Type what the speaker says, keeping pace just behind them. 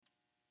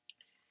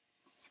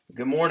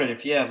Good morning.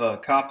 If you have a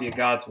copy of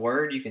God's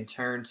Word, you can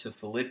turn to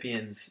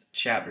Philippians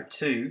chapter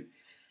 2.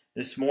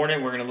 This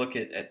morning we're going to look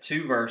at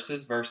two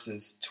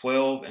verses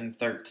 12 and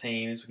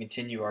 13, as we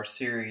continue our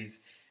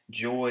series,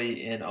 Joy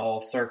in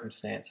All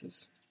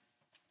Circumstances.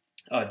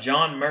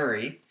 John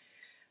Murray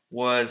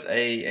was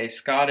a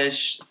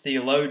Scottish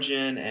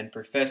theologian and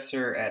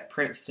professor at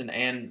Princeton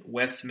and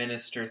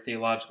Westminster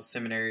theological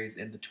seminaries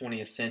in the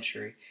 20th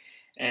century.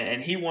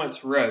 And he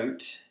once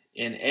wrote,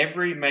 "In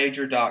every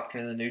major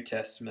doctrine in the New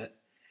Testament,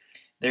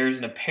 there is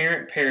an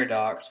apparent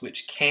paradox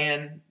which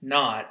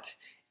cannot,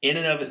 in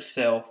and of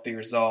itself, be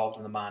resolved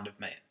in the mind of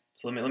man."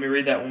 So let me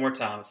read that one more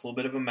time. It's a little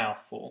bit of a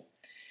mouthful.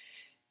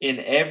 In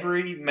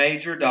every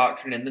major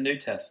doctrine in the New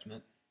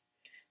Testament,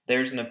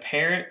 there's an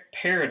apparent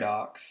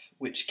paradox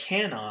which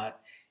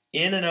cannot,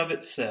 in and of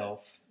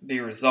itself,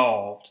 be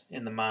resolved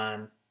in the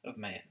mind of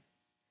man.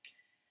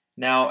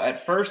 Now,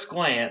 at first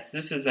glance,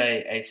 this is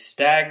a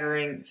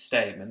staggering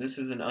statement. This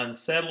is an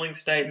unsettling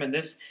statement.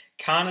 This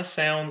kind of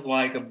sounds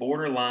like a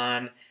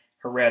borderline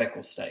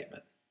heretical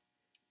statement.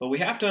 But we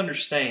have to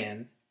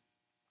understand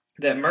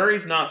that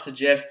Murray's not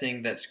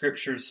suggesting that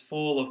Scripture is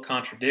full of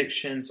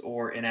contradictions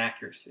or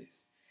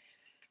inaccuracies.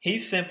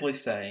 He's simply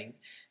saying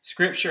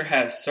Scripture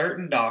has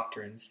certain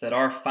doctrines that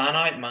our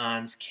finite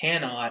minds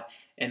cannot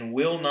and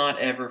will not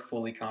ever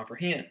fully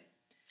comprehend.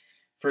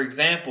 For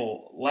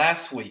example,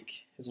 last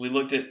week, as we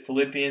looked at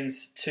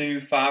Philippians 2,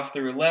 5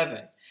 through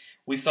 11,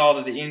 we saw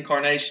that the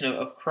incarnation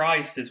of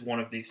Christ is one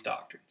of these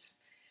doctrines.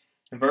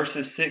 In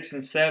verses 6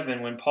 and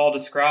 7, when Paul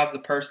describes the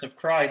person of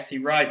Christ, he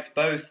writes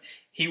both,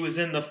 "He was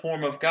in the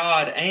form of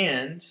God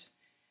and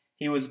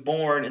he was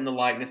born in the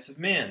likeness of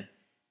men."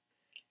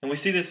 And we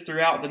see this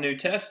throughout the New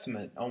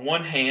Testament. On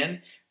one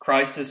hand,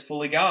 Christ is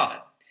fully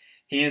God.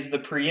 He is the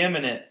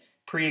preeminent,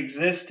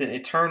 pre-existent,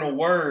 eternal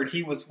Word.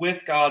 He was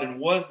with God and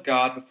was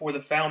God before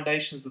the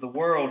foundations of the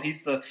world.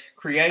 He's the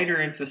creator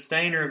and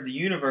sustainer of the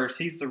universe.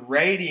 He's the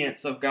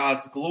radiance of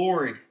God's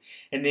glory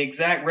and the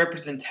exact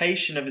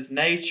representation of His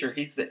nature.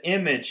 He's the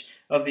image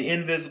of the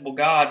invisible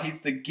God.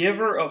 He's the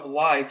giver of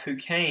life who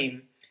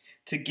came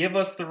to give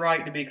us the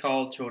right to be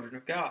called children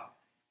of God.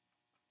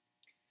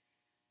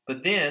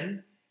 But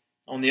then,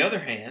 on the other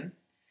hand,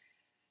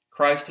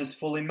 Christ is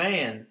fully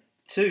man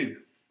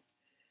too.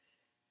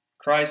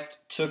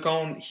 Christ took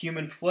on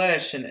human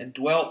flesh and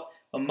dwelt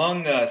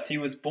among us. He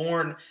was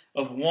born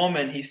of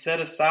woman. He set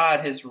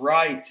aside His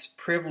rights,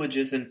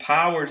 privileges, and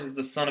powers as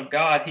the Son of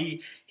God.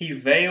 He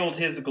veiled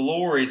His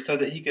glory so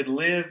that He could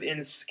live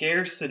in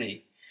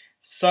scarcity,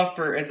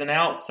 suffer as an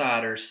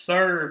outsider,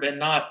 serve and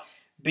not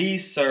be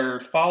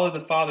served, follow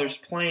the Father's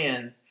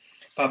plan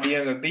by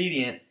being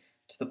obedient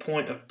to the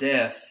point of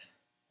death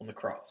on the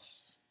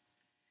cross.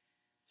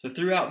 So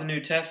throughout the New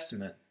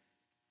Testament,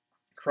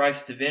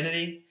 Christ's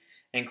divinity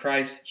and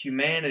Christ's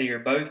humanity are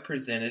both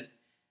presented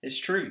as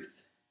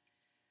truth.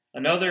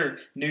 Another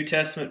New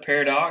Testament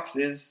paradox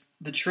is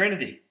the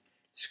Trinity.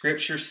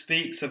 Scripture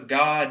speaks of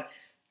God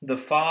the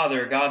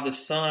Father, God the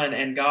Son,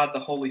 and God the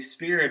Holy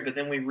Spirit, but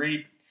then we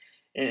read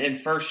in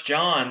 1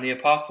 John, the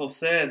apostle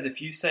says, "If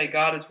you say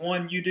God is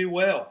one, you do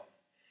well."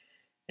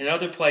 In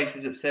other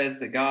places it says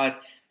that God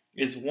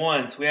is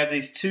one. So we have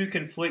these two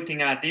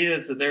conflicting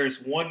ideas that there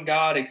is one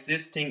God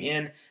existing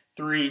in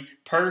three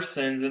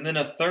persons. And then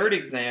a third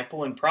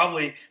example, and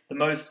probably the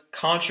most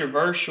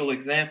controversial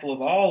example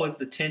of all, is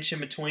the tension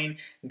between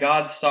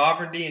God's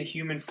sovereignty and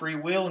human free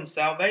will and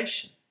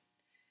salvation.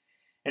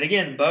 And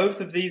again, both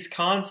of these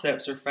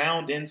concepts are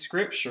found in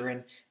Scripture.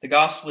 In the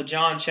Gospel of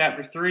John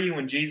chapter 3,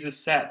 when Jesus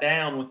sat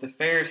down with the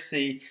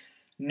Pharisee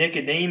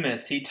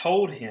Nicodemus, He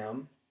told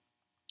him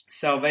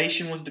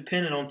salvation was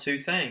dependent on two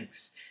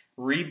things: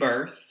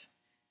 rebirth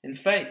and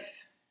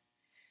faith.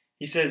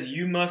 He says,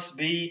 you must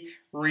be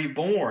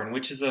reborn,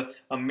 which is a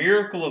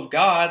miracle of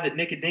God that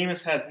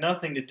Nicodemus has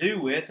nothing to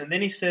do with. And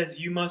then he says,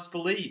 you must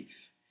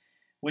believe,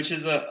 which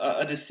is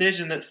a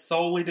decision that's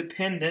solely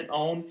dependent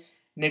on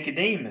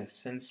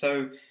Nicodemus. And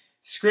so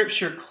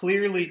Scripture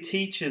clearly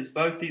teaches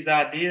both these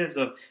ideas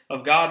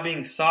of God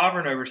being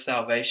sovereign over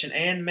salvation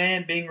and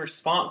man being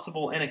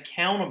responsible and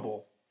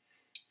accountable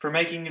for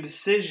making a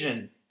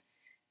decision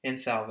in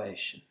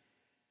salvation.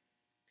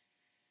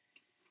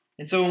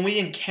 And so when we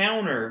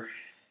encounter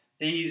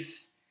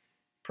these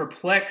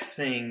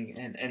perplexing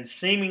and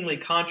seemingly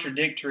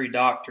contradictory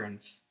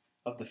doctrines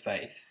of the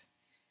faith,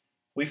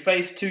 we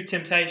face two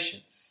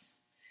temptations.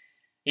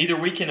 Either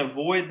we can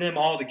avoid them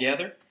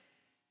altogether.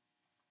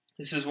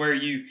 This is where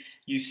you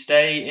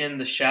stay in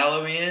the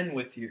shallow end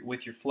with your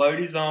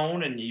floaties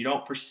on and you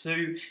don't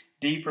pursue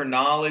deeper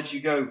knowledge. You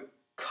go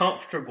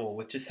comfortable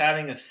with just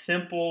having a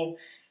simple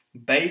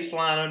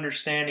baseline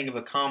understanding of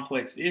a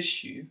complex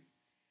issue.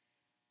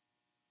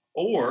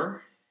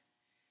 Or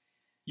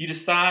you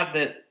decide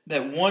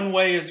that one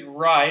way is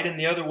right and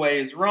the other way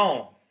is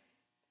wrong.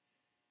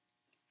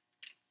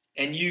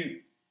 And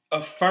you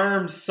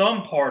affirm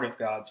some part of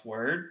God's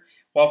Word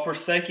while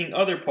forsaking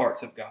other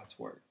parts of God's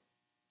Word.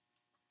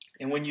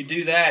 And when you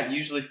do that, you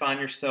usually find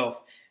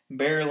yourself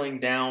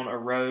barreling down a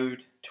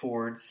road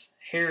towards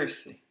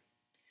heresy.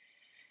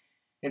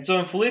 And so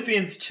in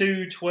Philippians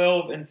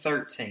 2:12 and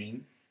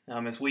 13,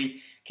 as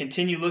we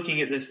continue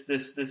looking at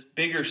this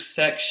bigger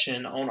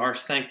section on our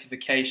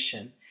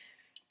sanctification,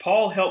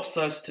 Paul helps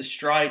us to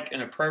strike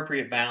an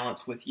appropriate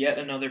balance with yet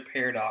another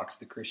paradox,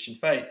 the Christian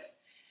faith.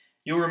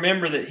 You'll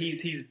remember that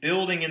he's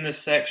building in this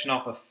section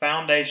off a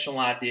foundational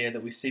idea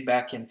that we see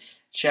back in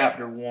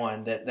chapter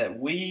 1, that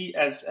we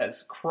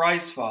as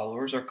Christ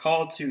followers are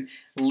called to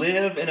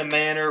live in a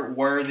manner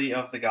worthy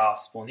of the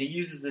gospel. And he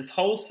uses this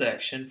whole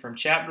section from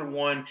chapter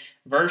 1,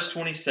 verse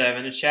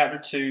 27 to chapter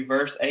 2,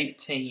 verse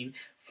 18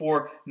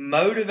 for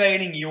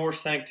motivating your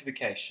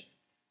sanctification,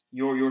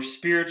 your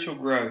spiritual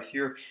growth,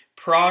 your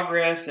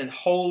progress in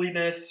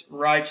holiness,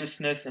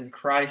 righteousness, and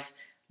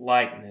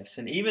Christ-likeness.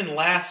 And even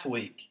last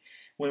week,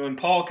 when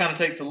Paul kind of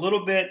takes a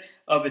little bit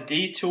of a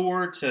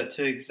detour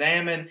to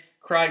examine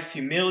Christ's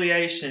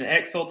humiliation and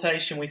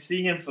exaltation, we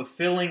see him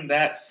fulfilling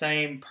that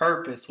same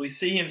purpose. We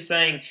see him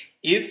saying,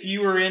 if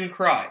you are in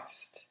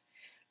Christ,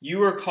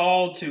 you are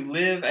called to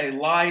live a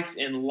life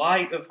in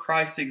light of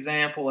Christ's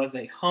example as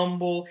a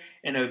humble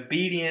and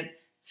obedient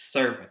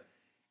servant.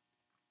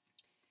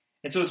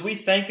 And so as we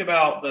think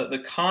about the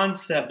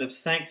concept of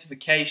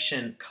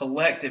sanctification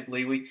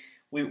collectively,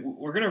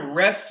 we're going to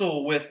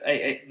wrestle with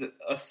a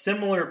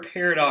similar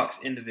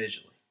paradox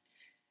individually.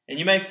 And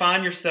you may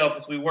find yourself,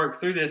 as we work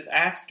through this,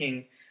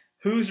 asking,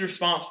 who's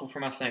responsible for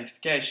my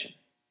sanctification?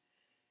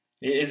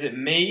 Is it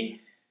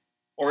me?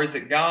 Or is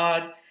it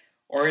God?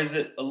 Or is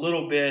it a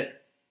little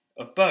bit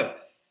of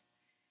both?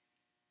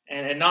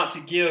 And not to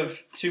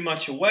give too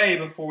much away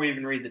before we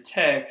even read the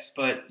text,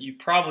 but you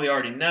probably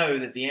already know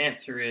that the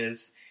answer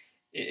is,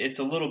 it's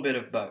a little bit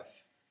of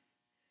both.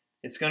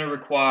 It's going to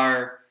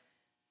require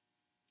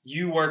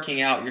you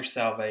working out your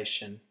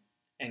salvation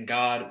and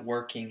God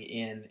working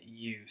in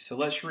you. So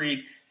let's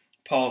read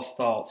Paul's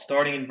thoughts.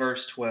 Starting in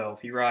verse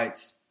 12, he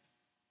writes,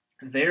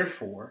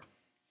 therefore,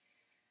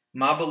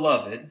 my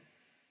beloved,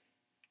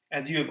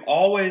 as you have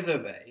always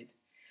obeyed,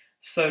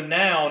 so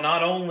now,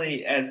 not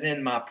only as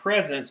in my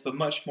presence, but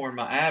much more in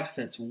my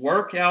absence,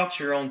 work out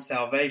your own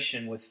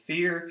salvation with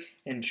fear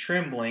and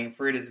trembling,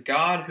 for it is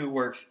God who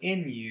works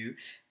in you,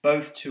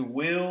 both to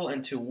will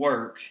and to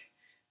work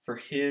for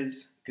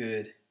his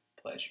good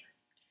pleasure.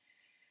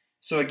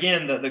 So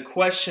again, the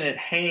question at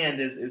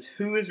hand is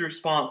who is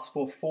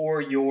responsible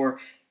for your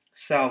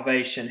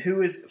salvation?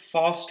 Who is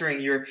fostering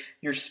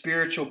your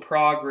spiritual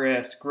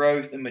progress,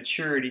 growth, and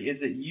maturity?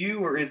 Is it you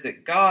or is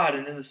it God?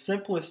 And in the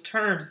simplest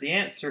terms, the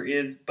answer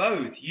is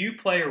both. You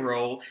play a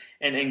role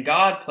and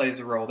God plays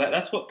a role.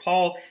 That's what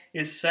Paul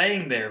is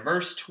saying there.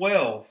 Verse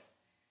 12,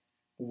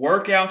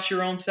 work out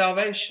your own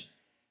salvation.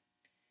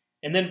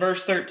 And then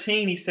verse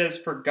 13, he says,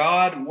 for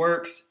God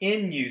works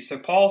in you. So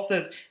Paul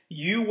says,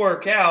 you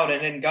work out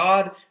and then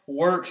God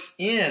works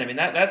in. I mean,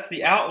 that's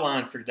the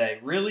outline for today.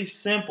 Really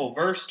simple.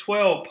 Verse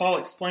 12, Paul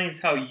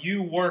explains how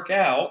you work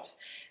out.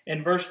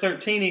 And verse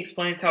 13, he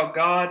explains how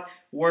God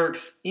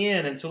works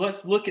in. And so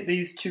let's look at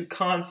these two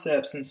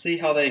concepts and see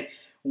how they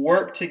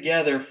work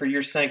together for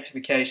your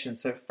sanctification.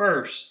 So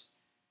first,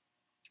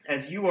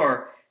 as you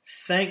are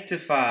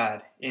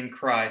sanctified in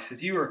Christ,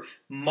 as you are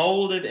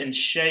molded and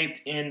shaped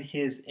in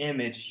his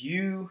image,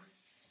 you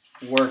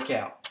work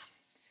out.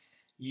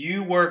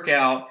 You work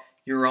out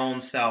your own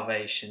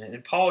salvation.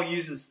 And Paul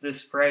uses this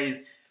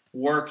phrase,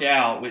 work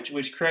out,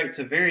 which creates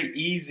a very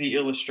easy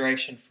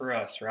illustration for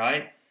us,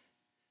 right?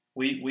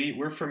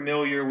 We're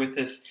familiar with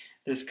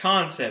this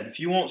concept. If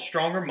you want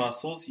stronger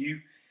muscles,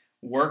 you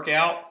work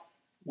out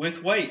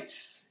with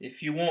weights.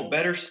 If you want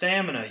better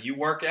stamina, you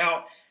work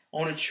out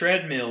on a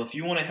treadmill. If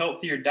you want a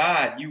healthier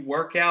diet, you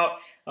work out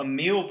a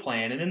meal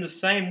plan. And in the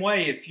same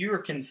way, if you are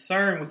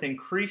concerned with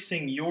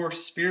increasing your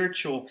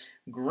spiritual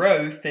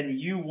growth, then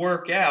you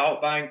work out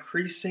by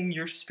increasing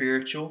your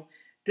spiritual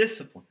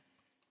discipline.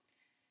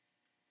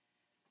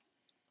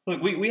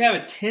 Look, we have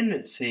a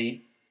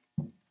tendency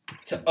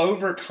to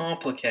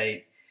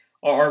overcomplicate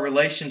our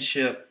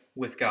relationship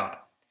with God.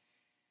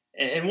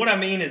 And what I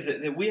mean is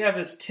that we have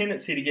this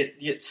tendency to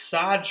get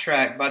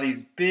sidetracked by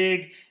these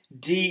big,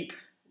 deep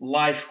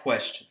life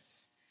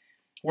questions,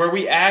 where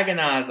we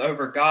agonize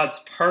over God's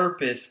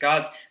purpose,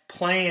 God's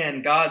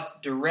plan, God's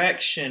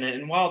direction.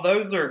 And while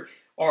those are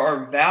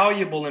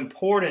valuable,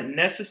 important,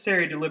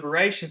 necessary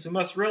deliberations, we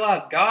must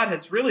realize God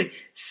has really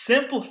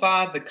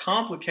simplified the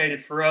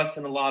complicated for us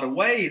in a lot of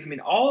ways. I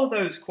mean, all of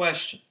those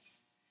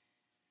questions.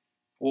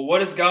 Well,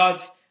 what is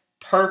God's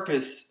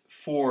purpose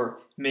for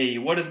me?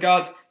 What is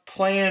God's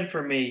plan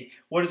for me?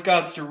 What is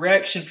God's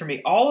direction for me?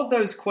 All of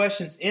those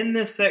questions in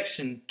this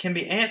section can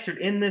be answered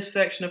in this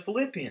section of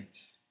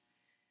Philippians.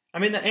 I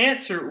mean, the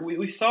answer,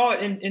 we saw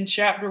it in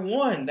chapter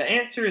 1. The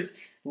answer is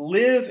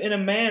live in a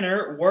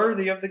manner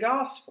worthy of the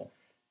gospel.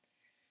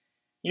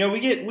 You know,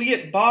 we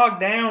get bogged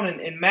down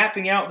in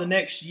mapping out the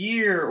next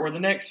year or the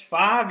next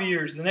 5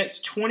 years, the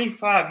next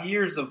 25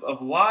 years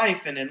of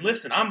life. And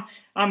listen,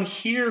 I'm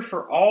here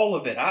for all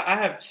of it. I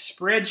have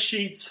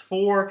spreadsheets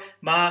for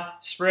my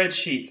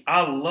spreadsheets.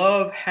 I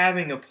love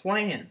having a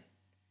plan.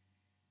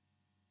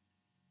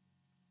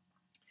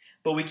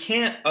 But we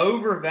can't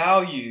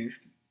overvalue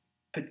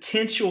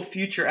potential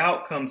future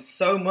outcomes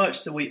so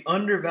much that we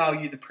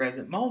undervalue the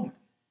present moment.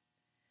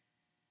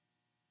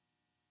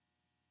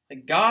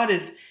 God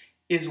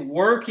is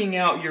working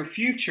out your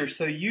future,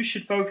 so you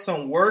should focus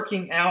on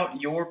working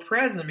out your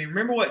present. I mean,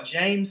 remember what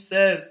James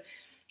says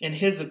in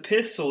his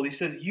epistle. He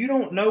says, you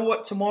don't know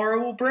what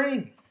tomorrow will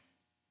bring.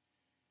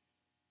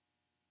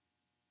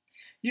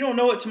 You don't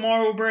know what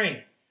tomorrow will bring.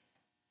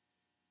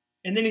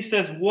 And then he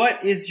says,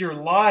 what is your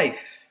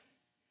life?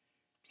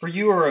 For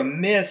you are a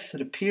mist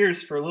that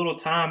appears for a little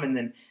time and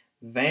then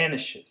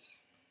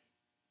vanishes.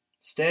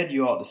 Instead,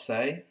 you ought to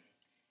say,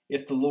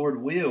 if the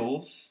Lord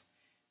wills,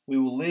 we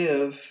will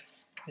live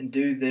and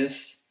do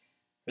this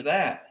or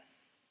that.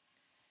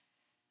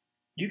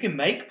 You can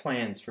make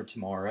plans for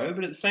tomorrow,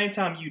 but at the same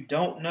time, you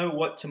don't know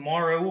what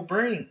tomorrow will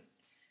bring.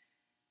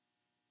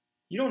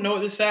 You don't know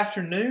what this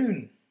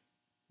afternoon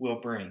will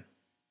bring.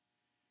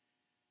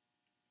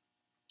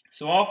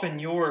 So often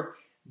your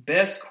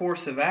best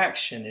course of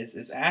action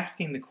is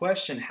asking the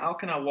question, how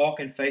can I walk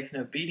in faith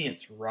and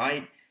obedience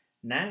right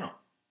now?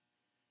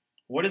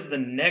 What is the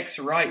next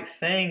right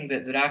thing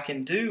that I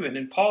can do? And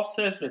then Paul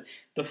says that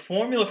the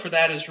formula for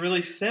that is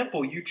really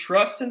simple. You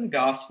trust in the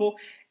gospel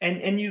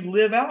and you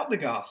live out the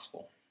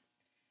gospel.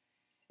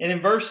 And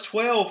in verse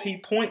 12, he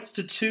points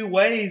to two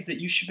ways that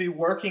you should be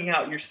working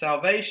out your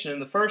salvation.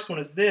 And the first one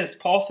is this.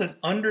 Paul says,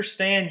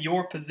 understand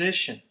your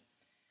position.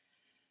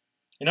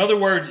 In other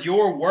words,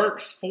 your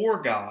works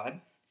for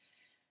God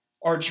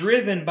are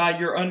driven by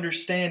your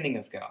understanding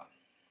of God.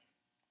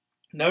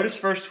 Notice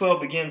verse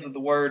 12 begins with the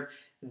word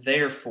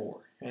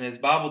therefore. And as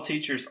Bible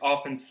teachers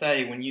often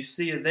say, when you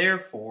see a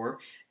therefore,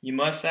 you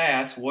must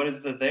ask, what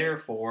is the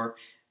therefore?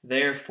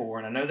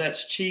 And I know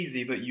that's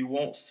cheesy, but you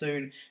won't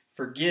soon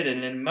forget it.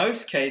 And in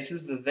most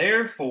cases, the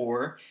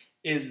therefore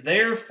is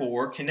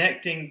therefore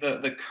connecting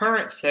the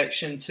current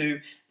section to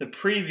the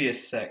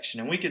previous section.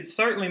 And we could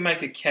certainly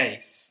make a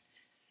case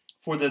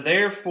for the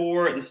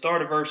therefore at the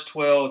start of verse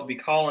 12 to be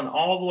calling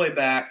all the way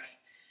back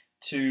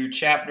to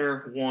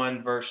chapter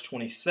 1, verse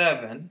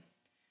 27.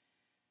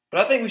 But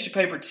I think we should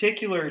pay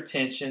particular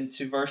attention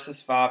to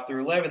verses 5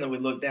 through 11 that we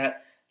looked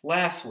at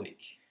last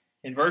week.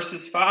 In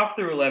verses 5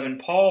 through 11,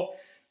 Paul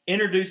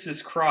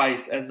introduces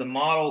Christ as the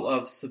model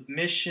of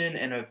submission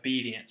and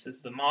obedience,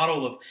 as the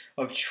model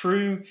of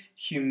true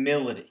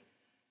humility.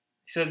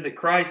 He says that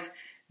Christ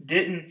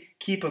didn't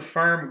keep a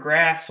firm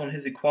grasp on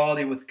his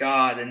equality with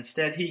God.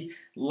 Instead, he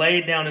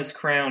laid down his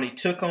crown. He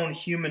took on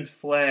human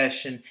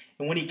flesh. And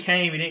when he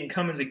came, he didn't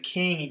come as a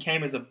king. He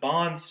came as a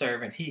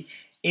bondservant. He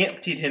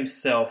emptied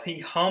himself. He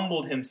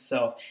humbled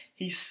himself.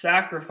 He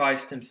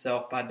sacrificed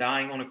himself by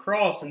dying on a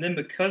cross. And then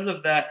because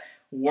of that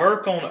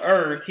work on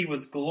earth, he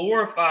was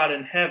glorified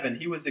in heaven.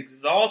 He was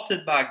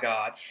exalted by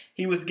God.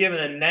 He was given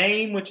a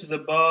name which is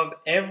above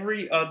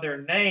every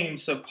other name.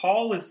 So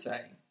Paul is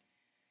saying,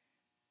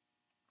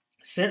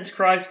 since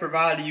Christ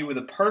provided you with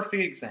a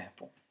perfect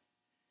example,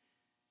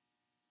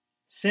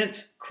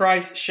 since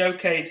Christ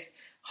showcased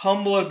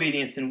humble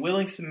obedience and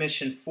willing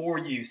submission for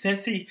you,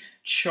 since he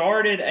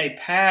charted a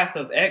path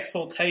of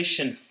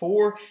exaltation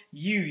for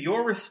you,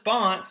 your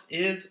response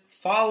is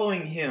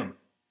following him,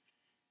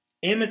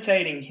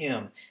 imitating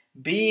him,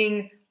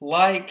 being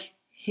like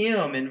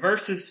him. In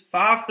verses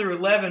 5 through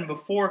 11,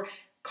 before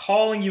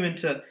calling you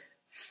into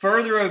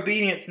further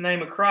obedience in the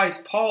name of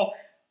Christ, Paul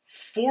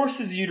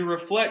forces you to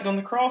reflect on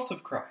the cross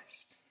of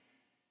Christ.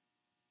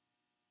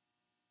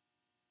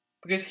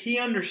 Because he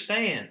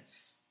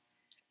understands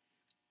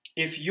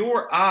if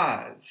your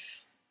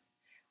eyes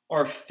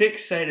are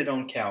fixated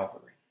on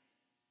Calvary,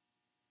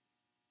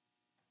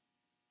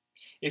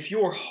 if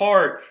your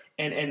heart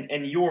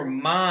and your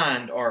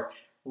mind are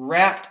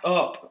wrapped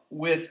up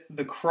with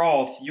the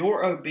cross,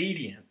 your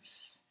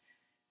obedience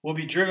will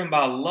be driven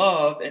by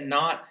love and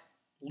not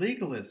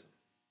legalism.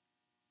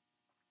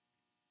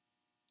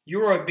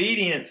 Your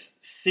obedience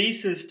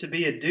ceases to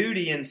be a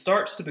duty and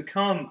starts to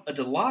become a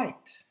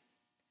delight.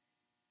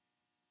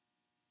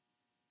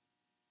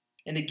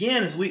 And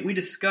again, as we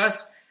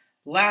discussed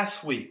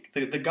last week,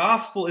 the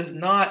gospel is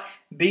not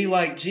be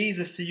like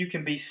Jesus so you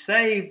can be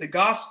saved. The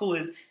gospel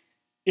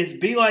is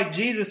be like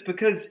Jesus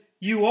because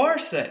you are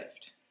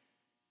saved.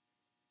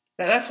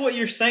 That's what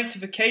your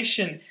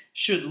sanctification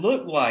should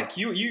look like.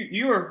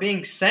 You are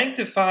being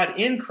sanctified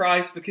in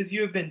Christ because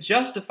you have been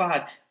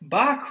justified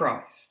by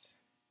Christ.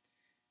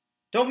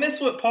 Don't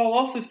miss what Paul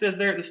also says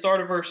there at the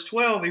start of verse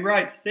 12. He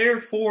writes,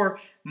 therefore,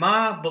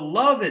 my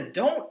beloved,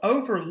 don't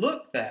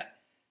overlook that.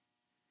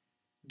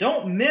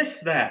 Don't miss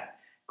that,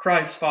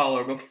 Christ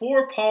follower.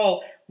 Before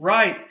Paul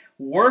writes,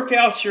 work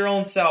out your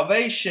own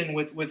salvation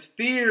with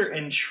fear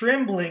and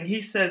trembling,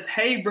 he says,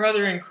 hey,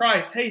 brother in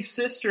Christ, hey,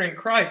 sister in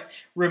Christ,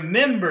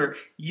 remember,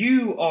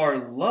 you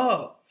are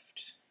loved.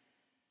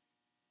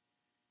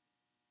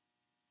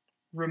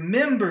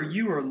 Remember,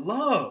 you are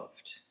loved.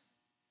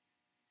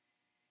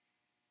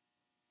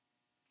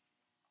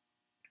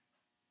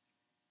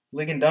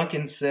 Ligon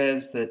Duncan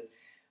says that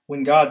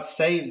when God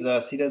saves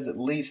us, he does at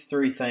least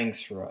three things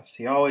for us.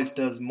 He always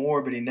does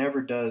more, but he never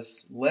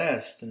does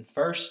less. And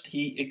first,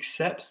 he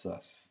accepts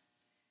us.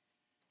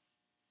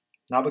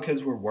 Not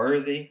because we're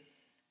worthy,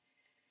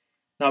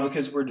 not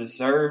because we're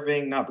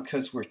deserving, not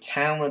because we're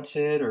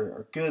talented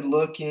or good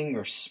looking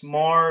or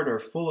smart or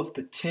full of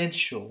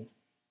potential.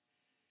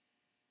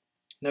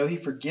 No, He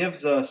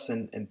forgives us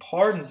and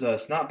pardons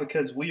us not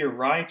because we are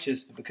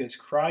righteous, but because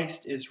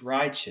Christ is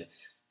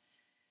righteous.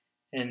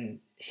 And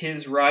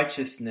His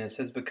righteousness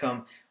has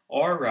become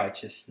our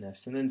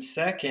righteousness. And then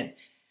second,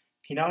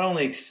 He not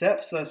only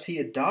accepts us, He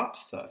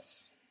adopts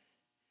us.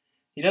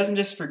 He doesn't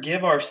just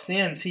forgive our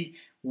sins, He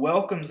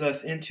welcomes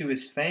us into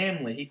His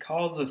family. He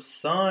calls us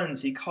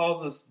sons, He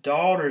calls us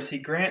daughters. He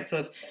grants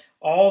us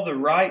all the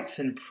rights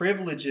and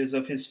privileges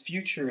of His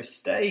future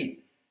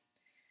estate.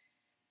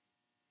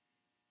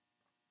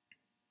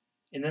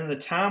 And then the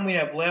time we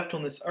have left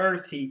on this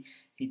earth, He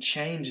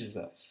changes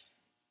us.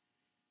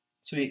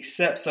 So He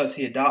accepts us,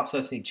 He adopts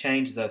us, and He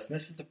changes us. And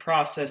this is the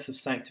process of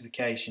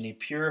sanctification. He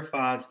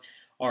purifies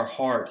our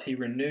hearts. He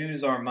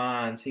renews our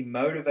minds. He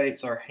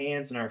motivates our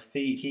hands and our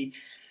feet. He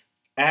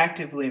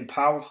actively and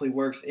powerfully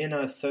works in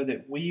us so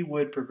that we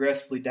would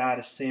progressively die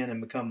to sin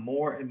and become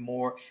more and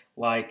more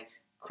like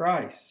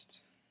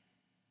Christ.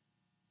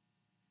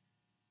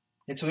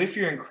 And so if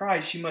you're in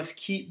Christ, you must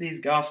keep these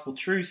gospel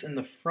truths in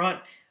the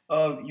front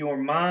of your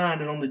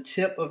mind and on the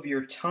tip of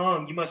your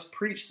tongue. You must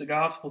preach the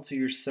gospel to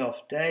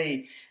yourself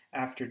day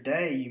after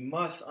day. You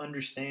must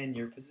understand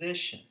your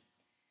position.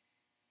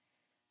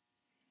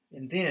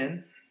 And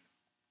then,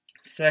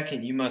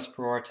 second, you must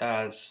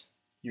prioritize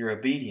your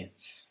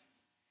obedience.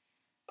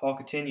 Paul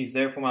continues,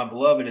 "Therefore, my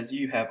beloved, as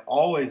you have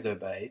always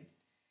obeyed,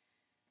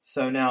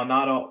 so now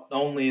not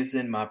only as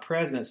in my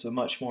presence, but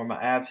much more in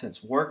my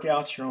absence, work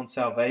out your own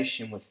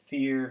salvation with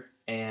fear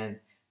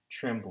and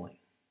trembling."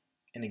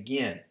 And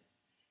again,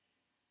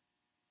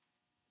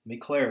 let me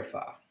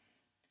clarify.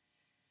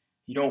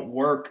 You don't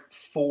work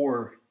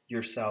for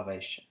your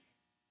salvation.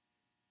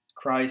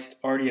 Christ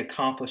already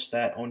accomplished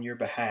that on your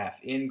behalf.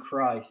 In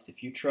Christ,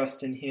 if you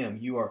trust in Him,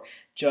 you are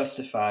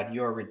justified,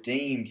 you are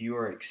redeemed, you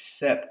are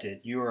accepted,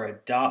 you are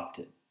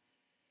adopted.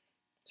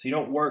 So you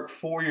don't work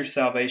for your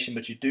salvation,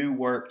 but you do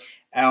work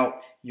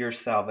out your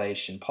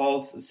salvation.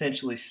 Paul's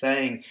essentially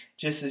saying,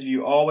 just as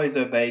you always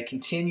obey,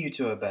 continue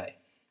to obey.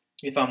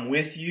 If I'm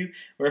with you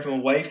or if I'm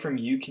away from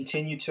you,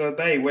 continue to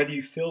obey. Whether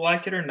you feel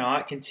like it or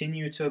not,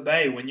 continue to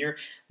obey. When your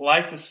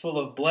life is full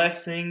of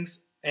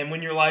blessings and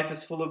when your life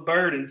is full of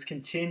burdens,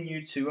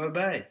 continue to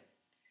obey.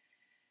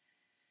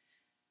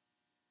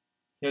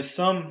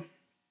 Some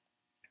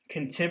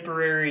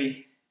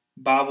contemporary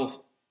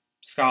Bible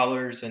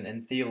scholars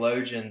and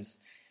theologians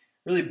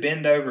really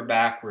bend over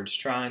backwards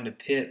trying to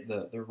pit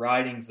the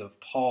writings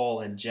of Paul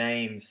and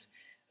James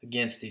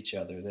against each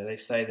other. They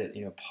say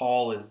that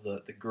Paul is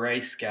the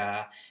grace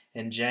guy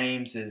and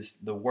James is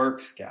the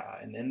works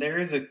guy. And there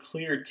is a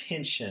clear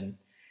tension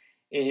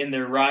in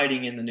their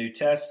writing in the New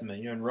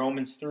Testament. In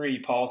Romans 3,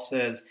 Paul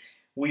says,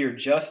 we are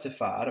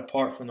justified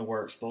apart from the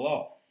works of the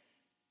law.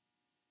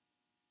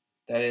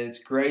 That is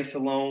grace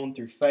alone,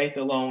 through faith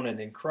alone, and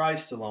in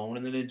Christ alone.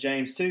 And then in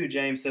James 2,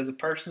 James says a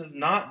person is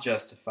not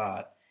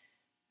justified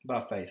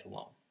by faith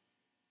alone.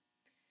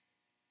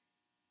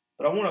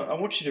 But I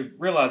want you to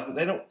realize that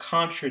they don't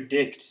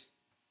contradict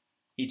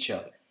each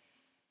other.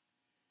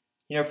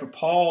 For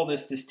Paul,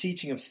 this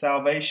teaching of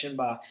salvation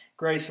by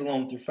grace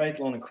alone, through faith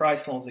alone, and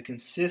Christ alone is a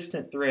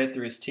consistent thread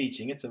through his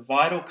teaching. It's a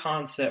vital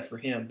concept for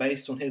him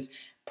based on his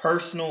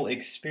personal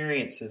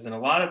experiences. And a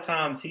lot of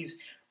times he's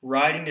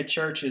writing to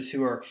churches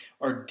who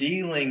are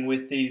dealing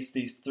with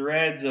these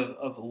threads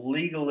of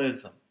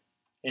legalism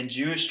and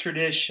Jewish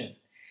tradition.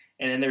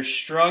 And they're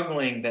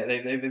struggling, that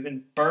they've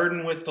been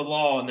burdened with the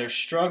law, and they're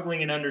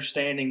struggling in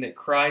understanding that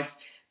Christ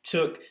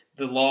took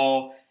the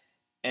law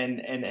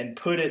and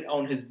put it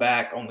on his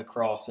back on the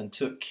cross and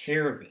took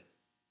care of it.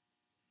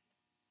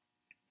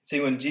 See,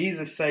 when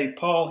Jesus saved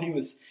Paul, he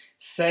was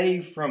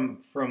saved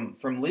from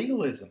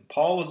legalism.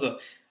 Paul was a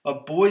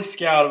Boy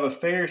Scout of a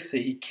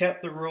Pharisee. He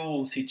kept the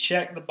rules. He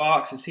checked the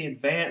boxes. He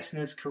advanced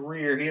in his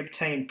career. He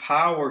obtained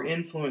power,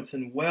 influence,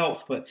 and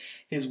wealth. But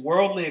his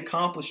worldly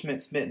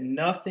accomplishments meant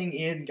nothing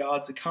in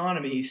God's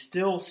economy. He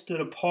still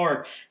stood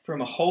apart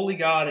from a holy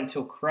God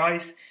until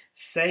Christ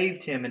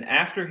saved him. And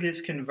after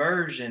his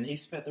conversion, he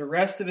spent the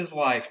rest of his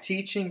life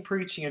teaching,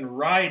 preaching, and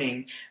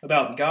writing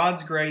about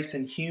God's grace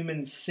and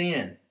human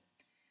sin.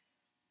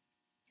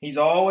 He's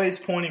always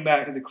pointing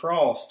back to the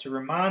cross to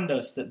remind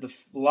us that the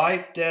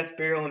life, death,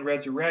 burial, and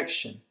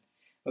resurrection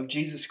of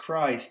Jesus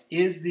Christ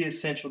is the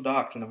essential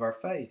doctrine of our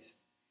faith.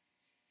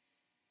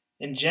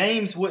 And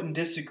James wouldn't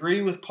disagree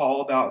with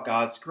Paul about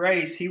God's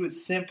grace. He would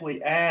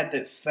simply add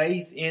that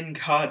faith in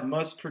God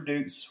must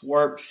produce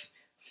works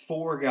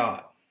for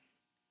God.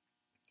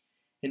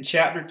 In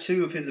chapter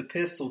 2 of his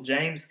epistle,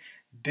 James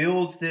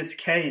builds this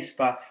case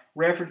by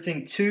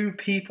referencing two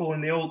people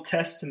in the Old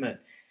Testament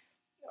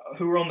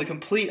who were on the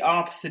complete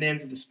opposite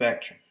ends of the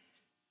spectrum,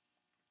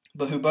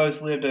 but who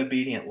both lived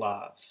obedient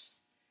lives.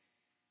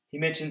 He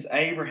mentions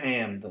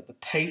Abraham, the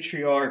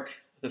patriarch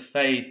of the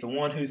faith, the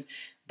one whose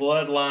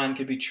bloodline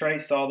could be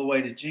traced all the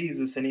way to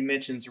Jesus, and he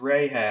mentions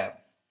Rahab,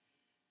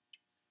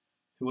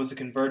 who was a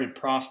converted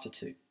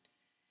prostitute.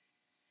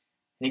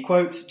 And he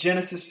quotes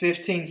Genesis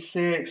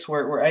 15:6,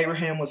 where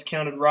Abraham was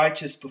counted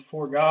righteous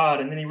before God.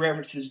 And then he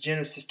references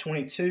Genesis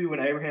 22, when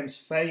Abraham's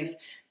faith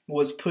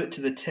was put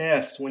to the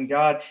test, when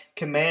God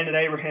commanded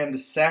Abraham to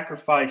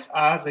sacrifice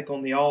Isaac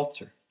on the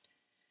altar.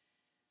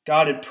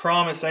 God had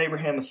promised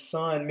Abraham a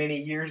son many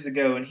years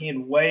ago, and he had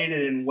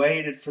waited and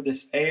waited for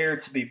this heir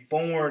to be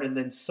born. And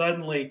then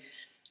suddenly,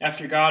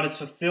 after God has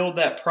fulfilled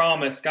that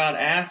promise, God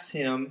asks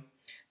him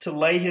to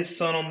lay his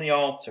son on the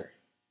altar.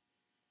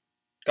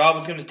 God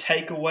was going to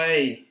take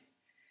away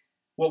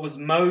what was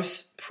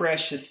most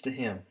precious to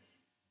him.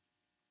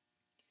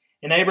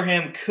 And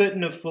Abraham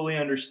couldn't have fully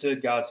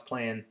understood God's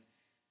plan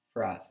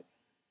for Isaac.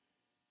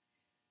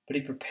 But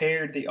he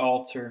prepared the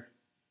altar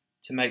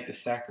to make the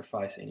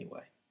sacrifice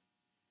anyway.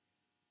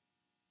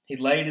 He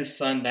laid his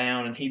son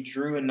down and he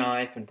drew a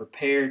knife and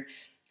prepared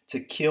to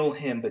kill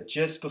him. But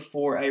just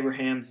before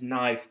Abraham's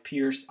knife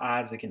pierced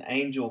Isaac, an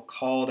angel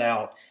called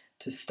out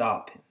to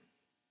stop him.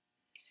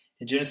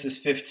 In Genesis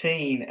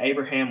 15,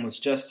 Abraham was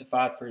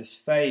justified for his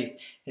faith.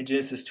 In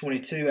Genesis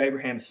 22,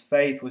 Abraham's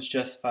faith was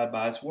justified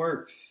by his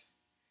works.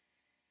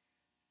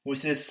 We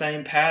see the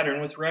same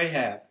pattern with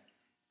Rahab.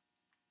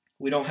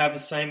 We don't have the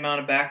same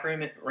amount of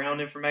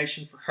background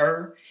information for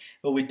her,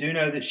 but we do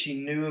know that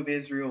she knew of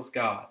Israel's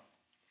God.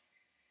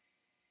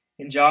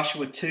 In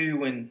Joshua 2,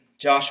 when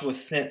Joshua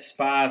sent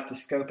spies to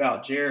scope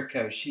out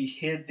Jericho, she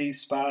hid these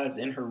spies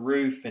in her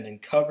roof and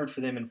uncovered for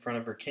them in front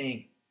of her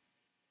king.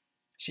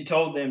 She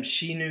told them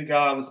she knew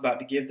God was about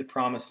to give the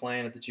promised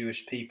land to the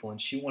Jewish people, and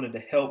she wanted to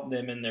help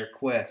them in their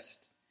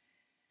quest.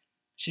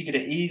 She could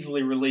have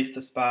easily released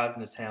the spies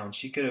into town.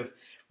 She could have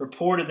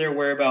reported their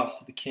whereabouts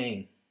to the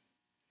king.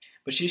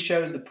 But she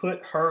chose to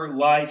put her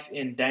life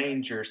in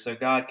danger so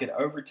God could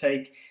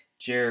overtake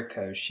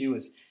Jericho. She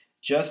was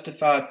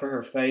justified for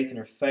her faith, and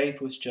her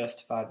faith was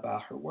justified by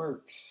her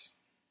works.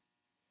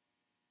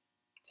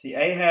 See,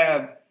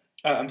 Abraham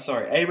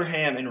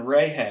and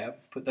Rahab,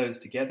 put those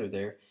together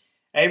there.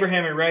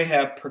 Abraham and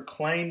Rahab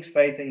proclaimed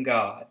faith in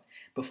God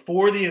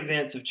before the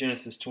events of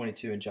Genesis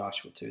 22 and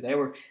Joshua 2. They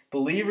were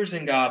believers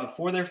in God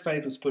before their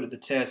faith was put to the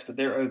test, but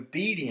their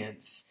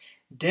obedience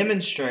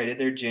demonstrated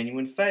their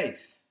genuine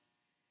faith.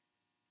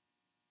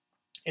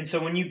 And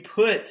so when you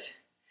put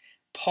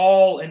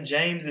Paul and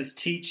James's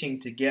teaching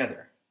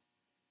together,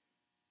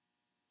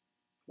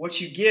 what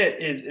you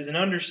get is an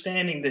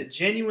understanding that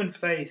genuine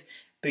faith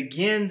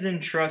begins in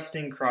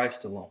trusting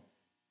Christ alone.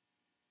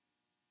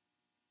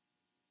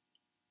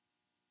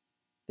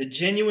 The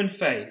genuine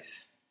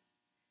faith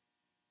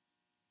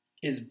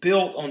is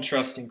built on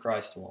trusting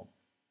Christ alone.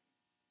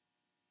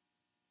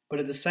 But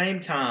at the same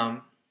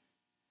time,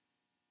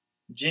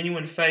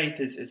 genuine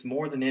faith is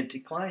more than empty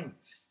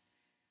claims.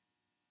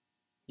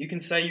 You can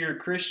say you're a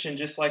Christian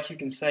just like you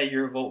can say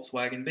you're a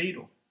Volkswagen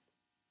Beetle.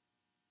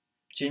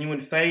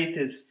 Genuine faith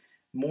is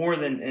more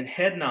than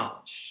head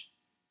knowledge.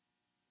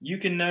 You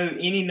can know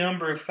any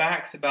number of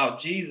facts about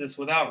Jesus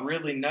without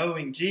really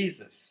knowing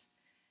Jesus.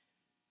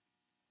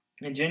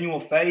 And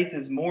genuine faith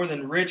is more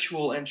than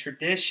ritual and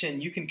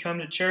tradition. You can come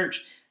to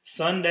church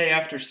Sunday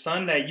after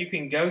Sunday. You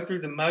can go through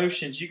the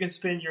motions. You can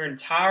spend your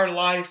entire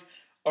life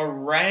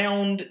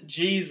around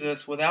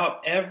Jesus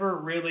without ever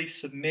really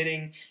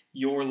submitting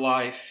your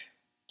life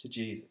to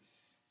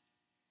Jesus.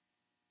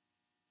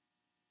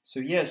 So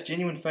yes,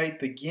 genuine faith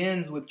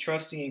begins with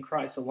trusting in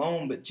Christ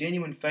alone, but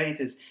genuine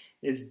faith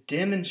is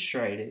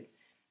demonstrated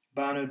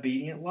by an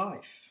obedient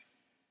life.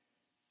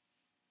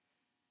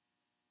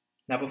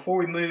 Now, before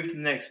we move to the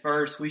next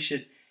verse, we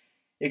should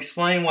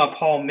explain why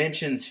Paul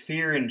mentions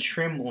fear and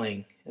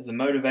trembling as a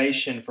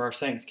motivation for our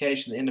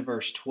sanctification at the end of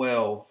verse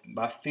 12.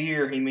 By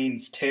fear, he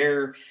means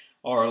terror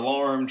or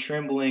alarm.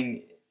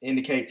 Trembling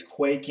indicates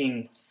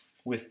quaking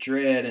with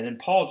dread. And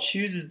Paul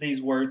chooses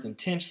these words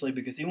intentionally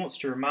because he wants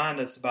to remind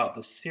us about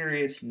the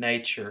serious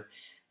nature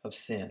of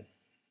sin.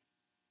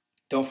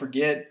 Don't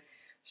forget,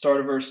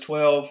 start of verse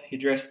 12, he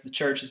addresses the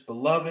church as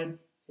beloved.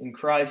 In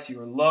Christ you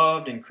are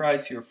loved. In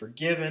Christ you are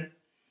forgiven.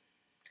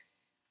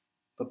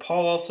 But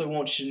Paul also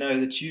wants you to know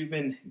that you've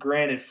been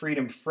granted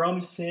freedom from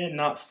sin,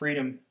 not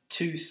freedom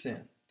to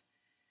sin.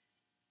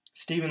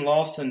 Stephen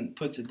Lawson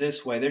puts it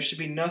this way: there should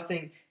be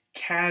nothing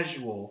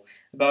casual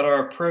about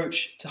our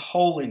approach to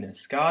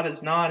holiness. God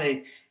is not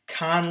a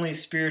kindly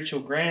spiritual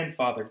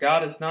grandfather.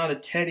 God is not a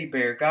teddy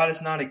bear. God is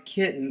not a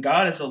kitten.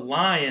 God is a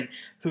lion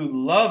who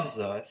loves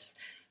us.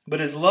 But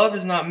his love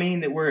does not mean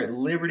that we're at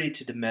liberty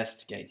to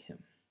domesticate him.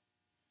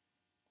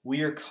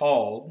 We are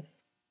called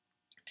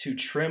to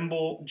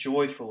tremble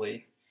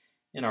joyfully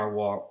in our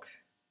walk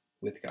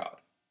with God.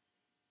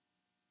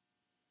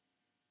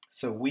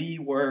 So we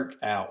work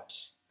out.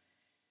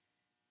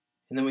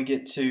 And then we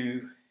get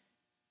to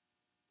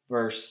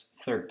verse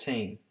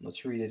 13.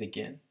 Let's read it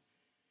again.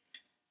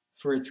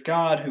 For it's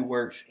God who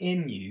works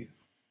in you,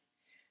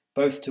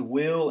 both to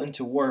will and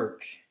to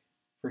work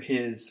for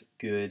his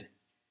good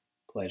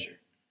pleasure.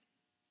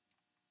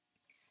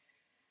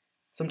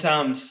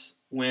 Sometimes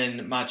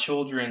when my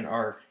children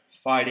are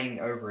fighting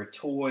over a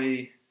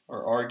toy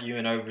or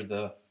arguing over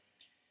the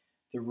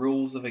the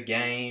rules of a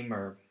game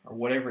or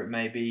whatever it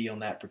may be on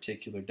that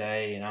particular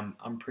day, and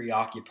I'm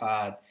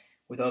preoccupied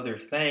with other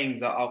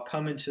things, I'll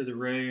come into the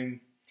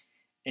room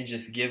and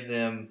just give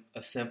them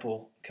a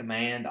simple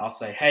command. I'll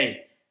say,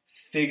 hey,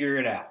 figure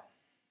it out.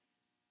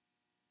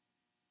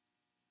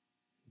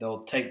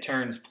 They'll take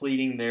turns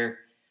pleading their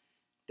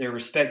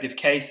respective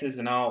cases,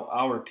 and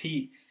I'll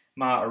repeat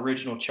my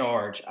original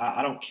charge.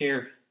 I don't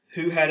care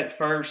who had it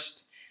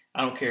first.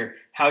 I don't care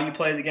how you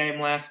played the game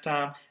last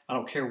time. I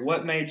don't care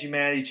what made you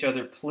mad at each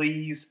other.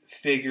 Please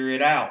figure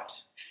it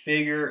out.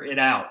 Figure it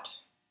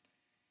out.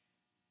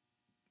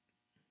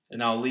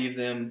 And I'll leave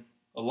them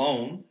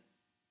alone.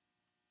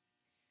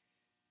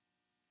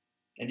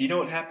 And do you know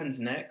what happens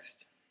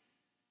next?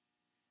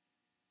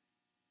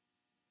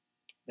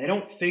 They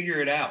don't figure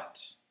it out.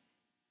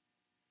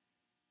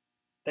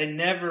 They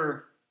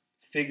never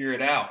figure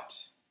it out.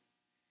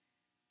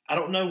 I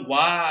don't know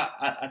why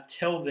I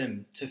tell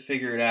them to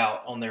figure it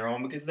out on their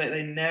own, because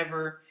they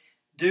never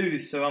do.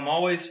 So I'm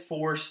always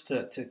forced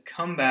to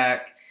come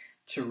back,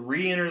 to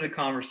re-enter the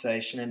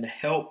conversation, and to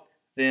help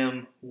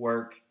them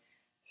work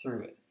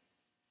through it.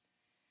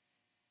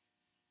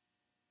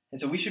 And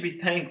so we should be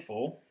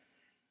thankful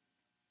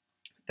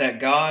that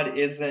God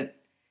isn't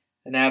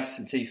an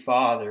absentee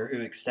father who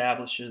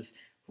establishes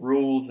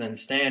rules and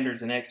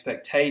standards and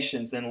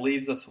expectations and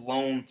leaves us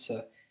alone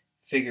to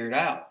figure it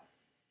out.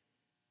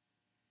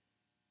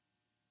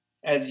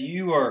 As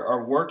you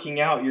are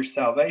working out your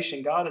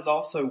salvation, God is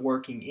also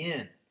working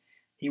in.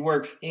 He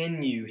works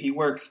in you. He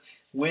works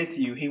with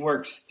you. He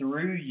works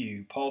through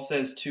you. Paul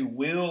says to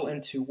will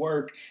and to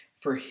work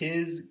for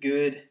His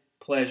good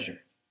pleasure.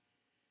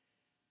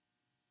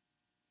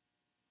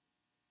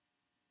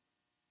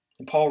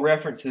 And Paul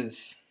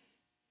references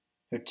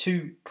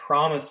two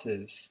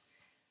promises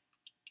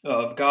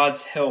of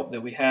God's help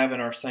that we have in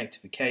our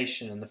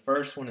sanctification. And the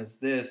first one is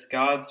this: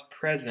 God's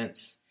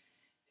presence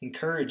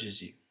encourages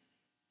you.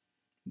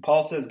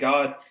 Paul says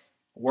God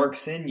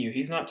works in you.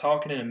 He's not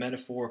talking in a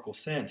metaphorical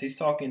sense. He's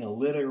talking in a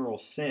literal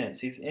sense.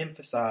 He's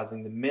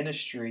emphasizing the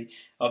ministry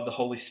of the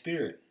Holy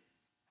Spirit.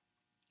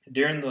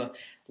 During the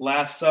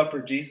Last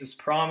Supper, Jesus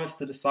promised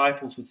the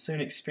disciples would soon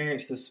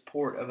experience the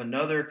support of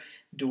another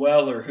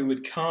dweller who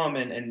would come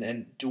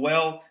and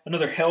dwell,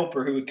 another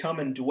helper who would come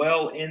and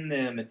dwell in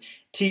them and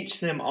teach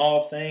them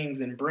all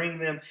things and bring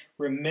them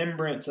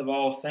remembrance of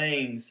all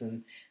things.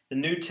 And the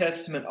New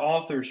Testament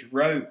authors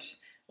wrote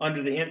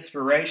under the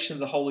inspiration of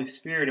the Holy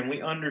Spirit, and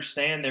we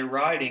understand their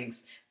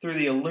writings through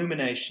the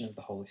illumination of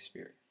the Holy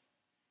Spirit.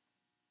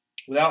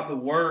 Without the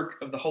work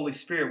of the Holy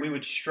Spirit, we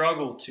would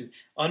struggle to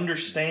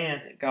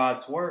understand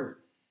God's Word.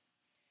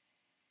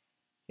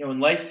 You know, when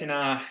Lacey and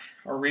I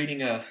are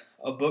reading a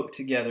book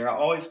together, I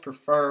always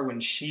prefer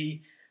when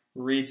she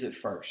reads it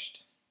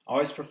first. I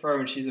always prefer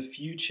when she's a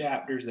few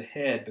chapters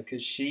ahead,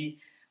 because she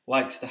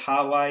likes to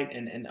highlight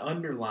and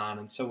underline.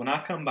 And so when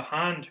I come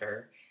behind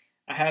her,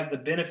 I have the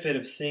benefit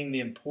of seeing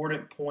the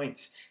important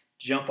points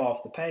jump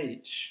off the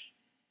page.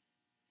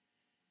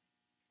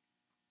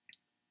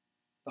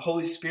 The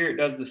Holy Spirit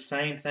does the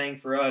same thing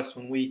for us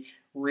when we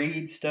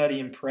read, study,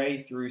 and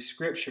pray through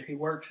Scripture. He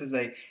works as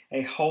a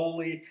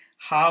holy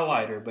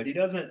highlighter, but He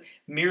doesn't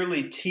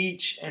merely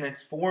teach and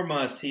inform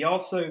us. He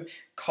also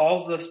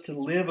calls us to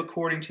live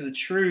according to the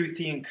truth.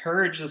 He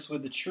encourages us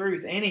with the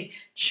truth, and He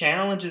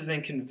challenges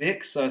and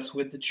convicts us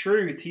with the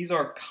truth. He's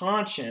our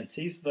conscience.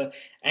 He's the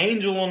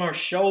angel on our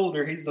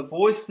shoulder. He's the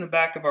voice in the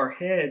back of our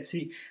heads.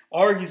 He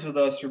argues with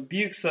us,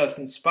 rebukes us,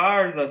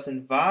 inspires us,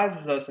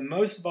 advises us, and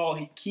most of all,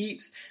 He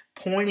keeps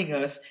pointing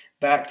us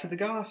back to the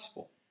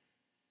gospel.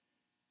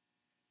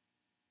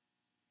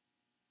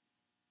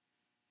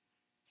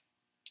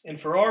 And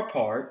for our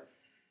part,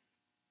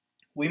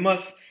 we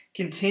must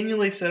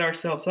continually set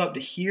ourselves up to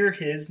hear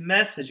His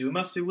message. We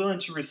must be willing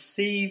to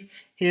receive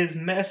His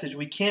message.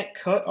 We can't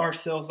cut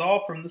ourselves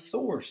off from the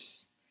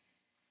source.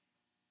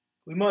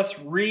 We must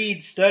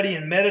read, study,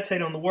 and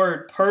meditate on the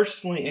Word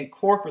personally and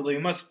corporately. We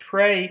must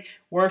pray,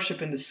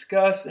 worship, and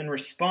discuss in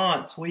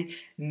response. We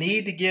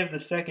need to give the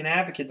second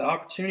advocate the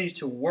opportunity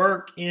to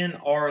work in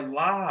our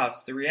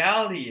lives. The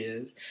reality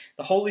is,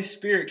 the Holy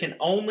Spirit can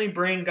only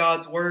bring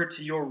God's Word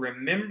to your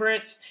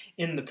remembrance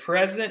in the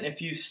present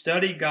if you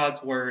study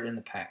God's Word in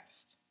the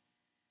past.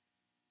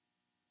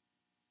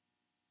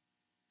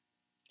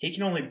 He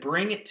can only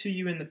bring it to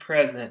you in the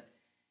present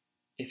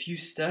if you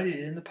studied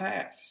it in the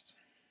past.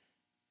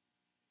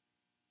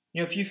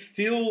 You know, if you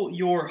fill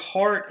your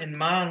heart and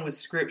mind with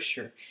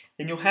Scripture,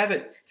 then you'll have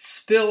it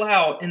spill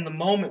out in the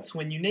moments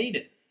when you need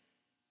it.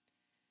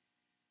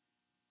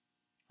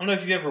 I don't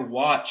know if you've ever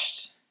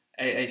watched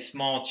a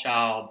small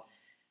child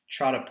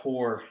try to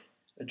pour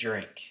a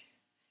drink.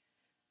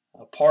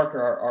 Parker,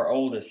 our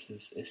oldest,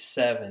 is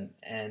 7,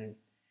 and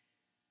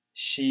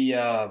she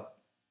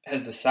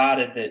has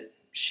decided that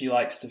she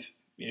likes to,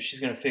 she's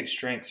going to fix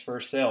drinks for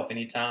herself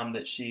anytime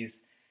that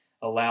she's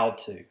allowed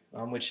to,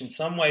 which in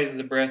some ways is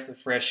a breath of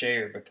fresh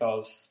air,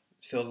 because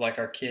it feels like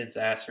our kids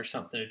ask for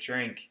something to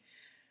drink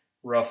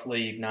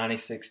roughly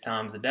 96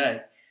 times a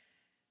day.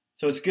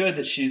 So it's good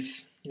that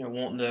she's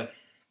wanting to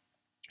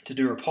to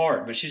do her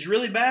part, but she's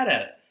really bad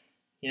at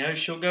it.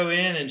 She'll go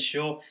in and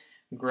she'll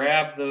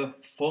grab the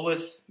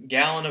fullest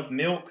gallon of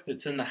milk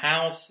that's in the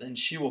house, and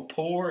she will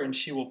pour and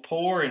she will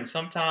pour, and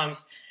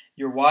sometimes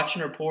you're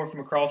watching her pour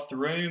from across the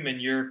room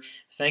and you're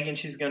thinking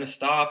she's going to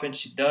stop, and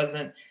she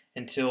doesn't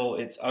until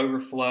it's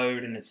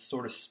overflowed and it's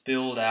sort of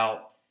spilled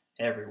out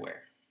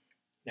everywhere.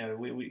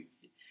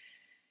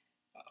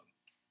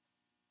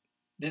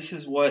 This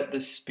is what the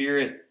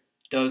Spirit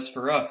does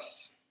for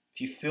us.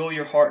 If you fill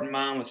your heart and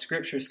mind with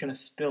Scripture, it's going to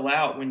spill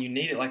out when you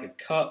need it, like a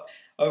cup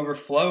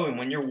overflowing.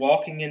 When you're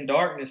walking in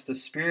darkness, the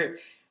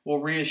Spirit will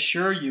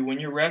reassure you. When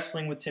you're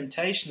wrestling with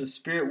temptation, the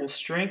Spirit will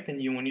strengthen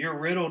you. When you're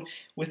riddled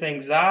with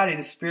anxiety,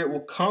 the Spirit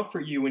will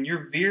comfort you. When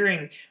you're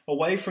veering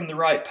away from the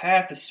right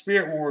path, the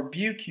Spirit will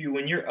rebuke you.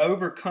 When you're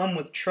overcome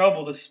with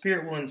trouble, the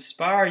Spirit will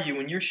inspire you.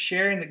 When you're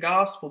sharing the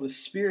gospel, the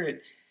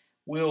Spirit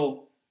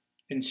will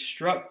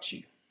instruct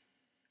you.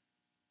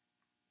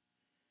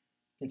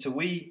 And so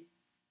we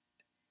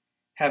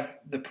have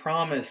the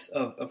promise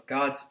of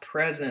God's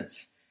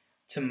presence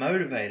to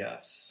motivate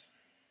us,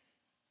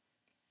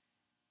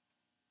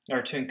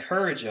 or to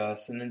encourage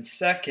us. And then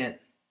second,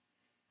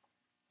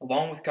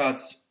 along with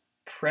God's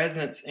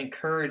presence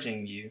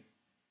encouraging you,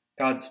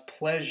 God's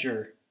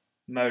pleasure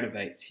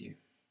motivates you.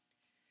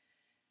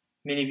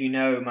 Many of you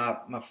know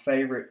my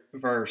favorite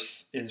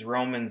verse is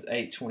Romans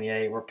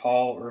 8:28, where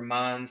Paul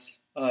reminds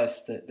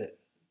us that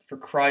for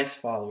Christ's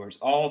followers,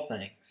 all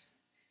things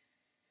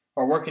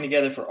are working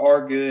together for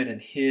our good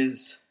and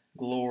His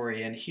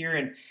glory. And here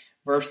in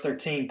verse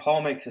 13,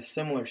 Paul makes a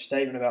similar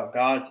statement about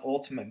God's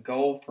ultimate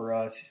goal for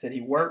us. He said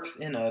He works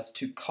in us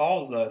to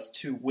cause us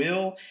to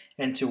will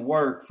and to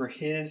work for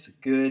His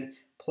good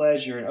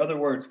pleasure. In other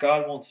words,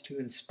 God wants to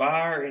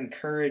inspire,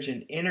 encourage,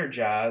 and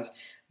energize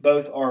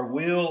both our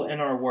will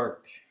and our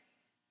work,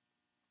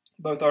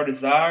 both our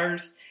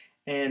desires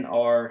and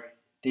our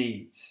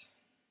deeds.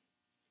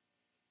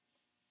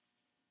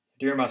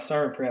 During my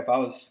sermon prep, I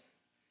was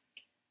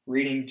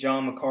reading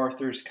John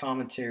MacArthur's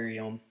commentary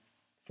on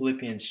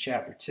Philippians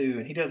chapter 2,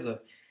 and he does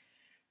a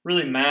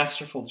really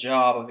masterful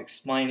job of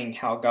explaining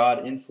how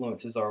God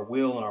influences our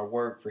will and our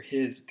work for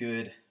His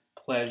good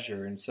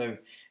pleasure. And so,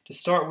 to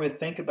start with,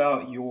 think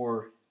about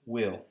your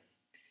will.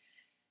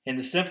 In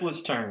the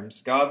simplest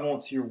terms, God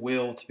wants your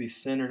will to be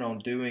centered on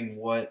doing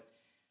what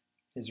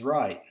is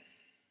right.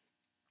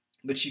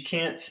 But you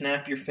can't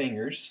snap your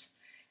fingers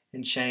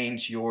and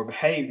change your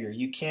behavior.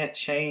 You can't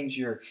change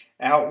your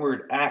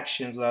outward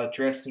actions without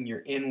addressing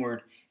your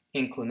inward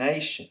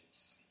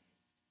inclinations.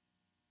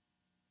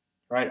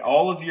 Right?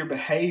 All of your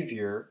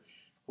behavior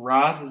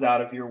rises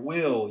out of your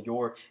will,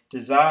 your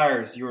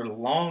desires, your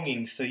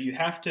longings, so you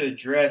have to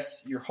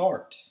address your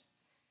heart.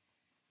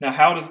 Now,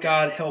 how does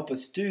God help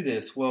us do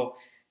this? Well,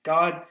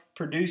 God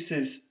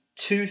produces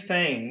two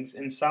things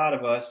inside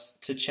of us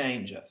to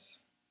change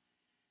us.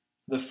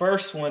 The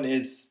first one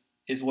is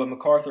what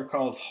MacArthur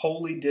calls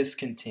holy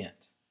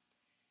discontent.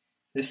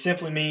 This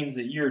simply means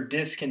that you're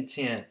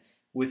discontent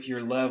with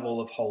your level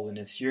of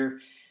holiness. You're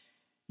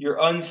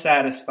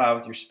unsatisfied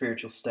with your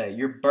spiritual state.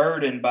 You're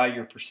burdened by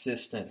your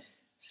persistent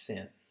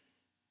sin.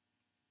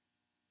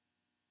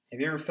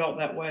 Have you ever felt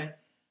that way?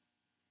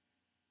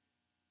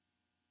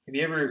 Have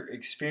you ever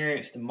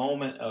experienced a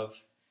moment of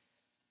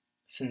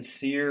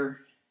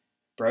sincere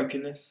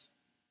brokenness?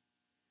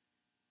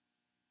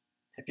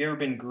 Have you ever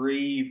been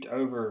grieved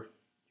over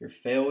your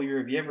failure?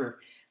 Have you ever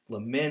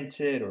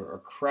lamented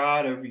or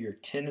cried over your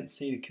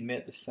tendency to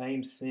commit the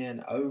same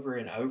sin over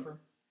and over?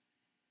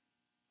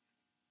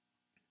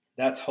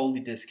 That's holy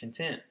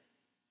discontent.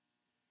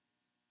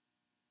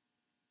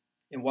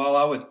 And while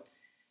I would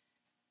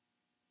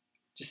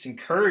just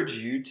encourage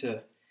you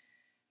to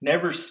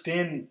never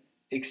spend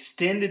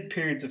extended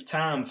periods of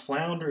time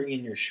floundering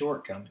in your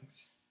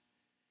shortcomings,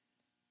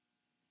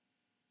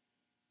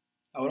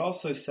 I would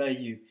also say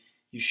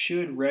you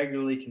should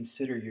regularly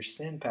consider your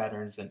sin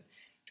patterns and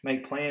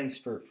make plans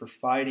for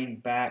fighting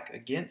back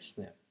against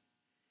them.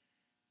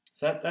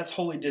 So that's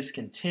holy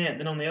discontent.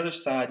 Then on the other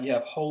side, you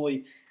have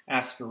holy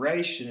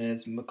aspiration. And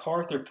as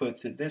MacArthur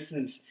puts it, this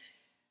is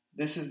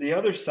the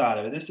other side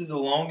of it. This is a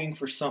longing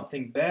for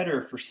something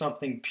better, for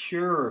something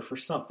pure, for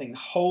something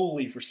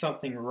holy, for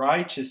something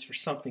righteous, for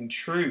something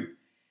true.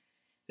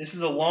 This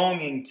is a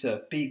longing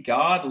to be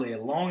godly, a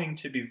longing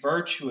to be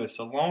virtuous,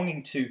 a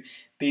longing to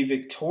be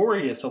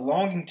victorious, a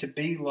longing to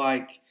be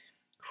like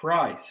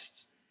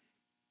Christ.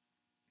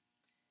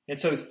 And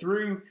so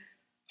through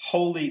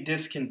holy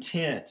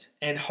discontent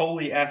and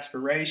holy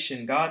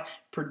aspiration, God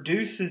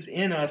produces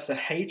in us a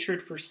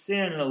hatred for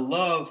sin and a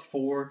love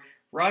for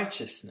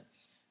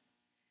righteousness.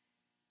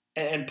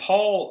 And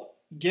Paul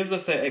gives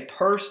us a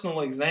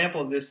personal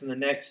example of this in the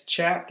next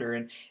chapter.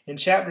 And in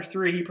chapter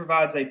 3, he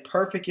provides a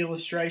perfect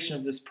illustration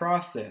of this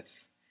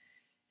process.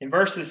 In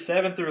verses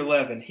 7 through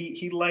 11,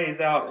 he lays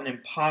out an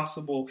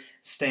impossible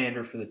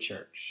standard for the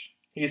church.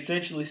 He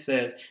essentially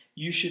says,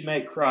 you should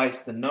make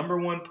Christ the number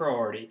one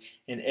priority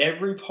in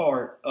every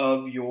part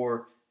of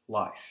your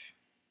life.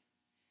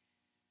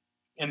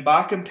 And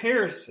by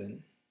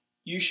comparison,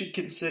 you should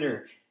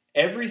consider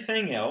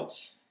everything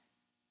else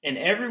and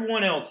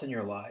everyone else in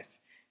your life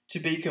to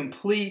be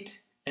complete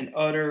and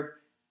utter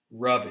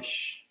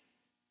rubbish,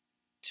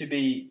 to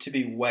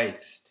be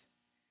waste.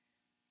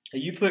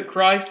 You put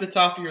Christ at the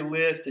top of your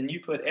list and you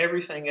put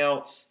everything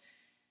else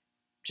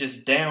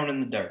just down in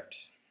the dirt.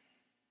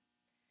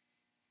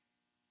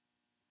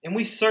 And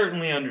we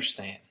certainly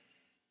understand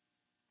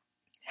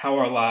how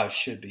our lives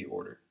should be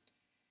ordered.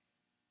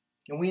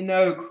 And we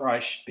know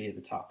Christ should be at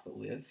the top of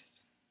the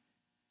list.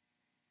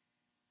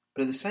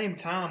 But at the same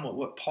time,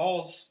 what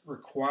Paul's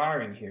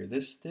requiring here,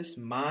 this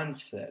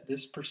mindset,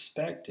 this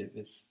perspective,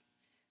 is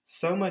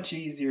so much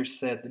easier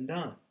said than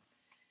done.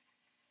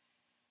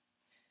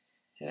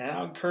 And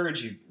I'll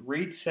encourage you,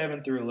 read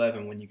 7 through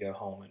 11 when you go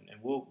home, and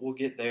we'll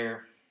get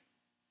there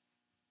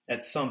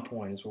at some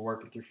point as we're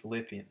working through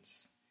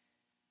Philippians.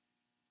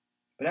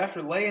 But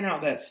after laying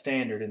out that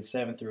standard in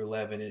 7 through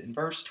 11, in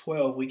verse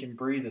 12, we can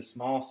breathe a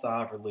small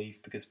sigh of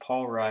relief because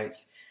Paul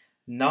writes,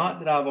 "Not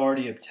that I've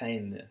already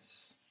obtained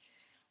this,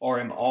 or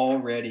am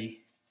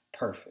already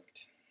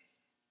perfect."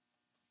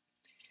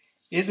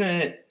 Isn't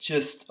it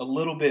just a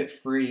little bit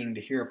freeing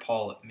to hear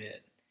Paul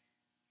admit,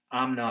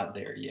 I'm not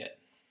there yet?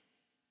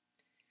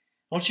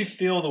 Don't you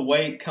feel the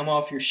weight come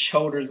off your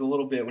shoulders a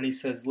little bit when he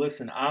says,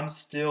 listen, I'm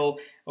still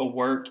a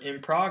work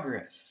in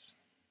progress?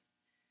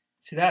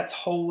 See, that's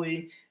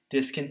holy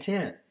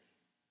discontent.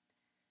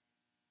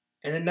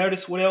 And then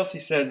notice what else he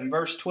says in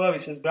verse 12. He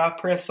says, but I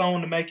press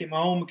on to make it my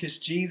own because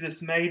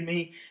Jesus made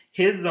me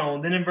his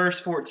own. Then in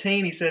verse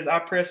 14 he says, I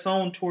press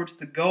on towards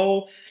the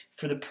goal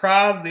for the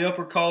prize of the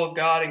upward call of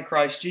God in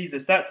Christ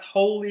Jesus. That's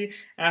holy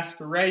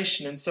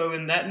aspiration. And so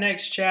in that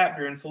next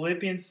chapter in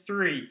Philippians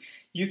 3,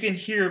 you can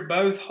hear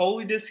both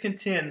holy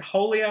discontent and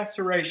holy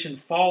aspiration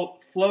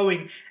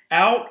flowing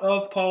out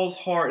of Paul's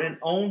heart and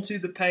onto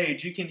the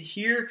page. You can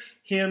hear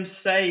him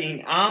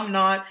saying, I'm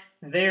not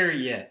there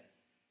yet.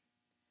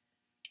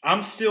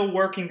 I'm still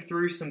working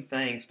through some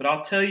things, but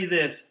I'll tell you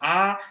this,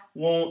 I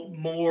want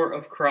more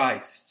of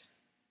Christ.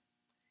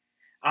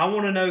 I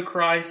want to know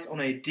Christ on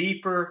a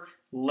deeper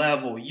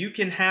level. You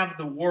can have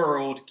the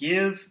world,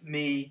 give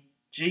me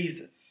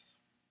Jesus.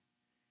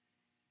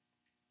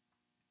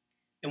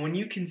 And when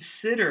you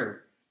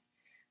consider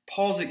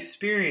Paul's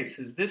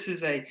experiences, this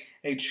is a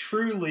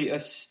truly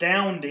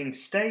astounding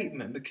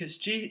statement because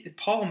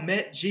Paul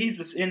met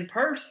Jesus in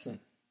person.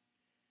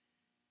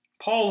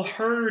 Paul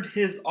heard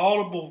his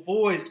audible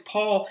voice.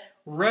 Paul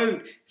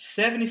wrote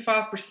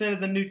 75%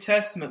 of the New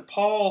Testament.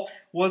 Paul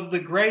was the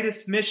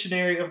greatest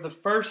missionary of the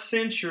first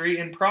century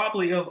and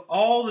probably of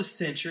all the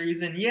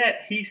centuries, and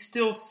yet he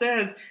still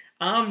says,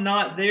 I'm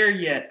not there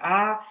yet.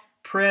 I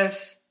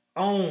press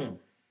on.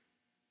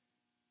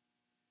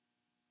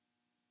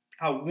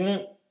 I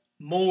want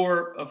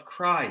more of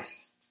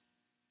Christ.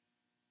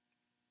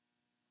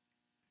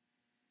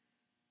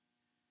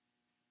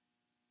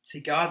 See,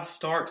 God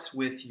starts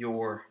with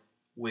your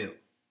will.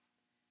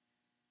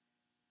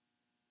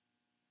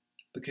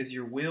 Because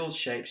your will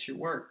shapes your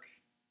work.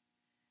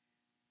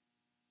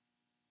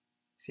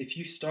 See, if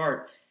you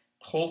start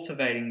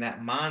cultivating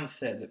that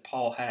mindset that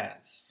Paul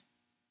has,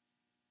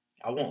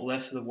 I want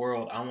less of the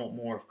world, I want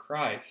more of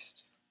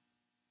Christ,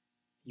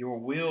 your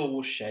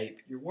will shape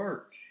your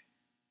work.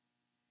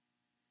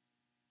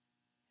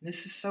 And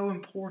this is so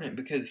important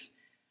because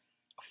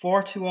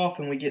far too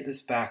often we get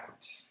this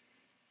backwards.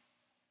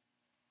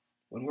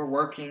 When we're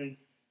working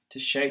to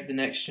shape the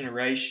next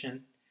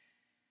generation,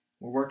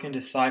 we're working to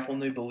disciple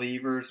new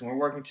believers, and we're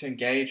working to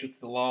engage with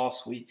the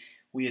lost,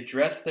 we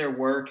address their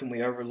work and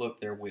we overlook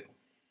their will.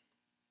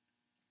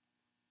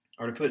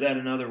 Or to put that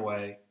another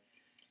way,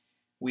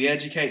 we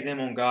educate them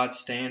on God's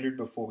standard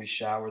before we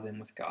shower them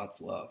with God's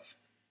love.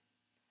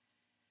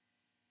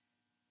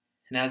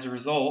 And as a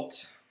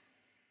result,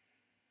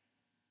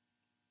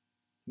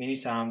 many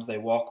times they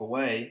walk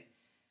away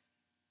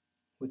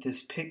with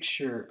this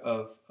picture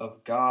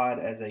of God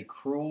as a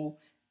cruel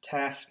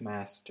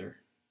taskmaster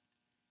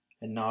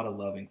and not a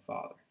loving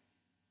father.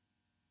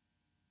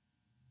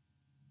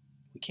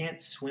 We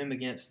can't swim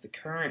against the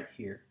current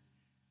here.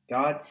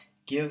 God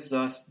gives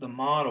us the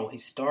model. He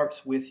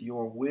starts with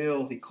your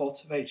will. He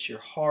cultivates your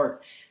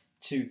heart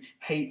to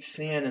hate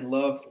sin and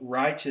love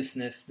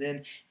righteousness.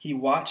 Then he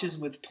watches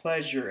with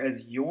pleasure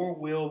as your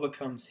will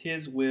becomes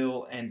his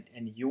will and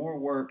your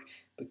work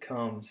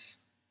becomes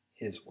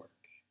his work.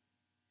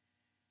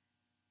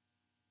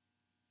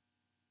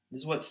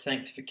 This is what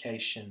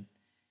sanctification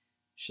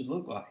should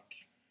look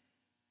like.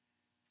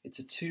 It's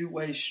a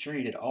two-way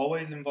street. It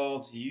always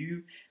involves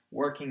you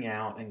working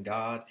out and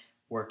God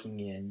working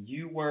in.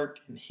 You work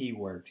and he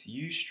works.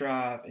 You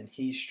strive and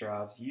he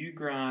strives. You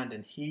grind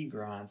and he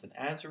grinds. And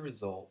as a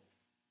result,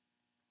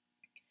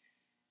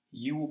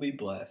 you will be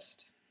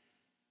blessed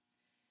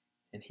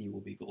and he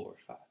will be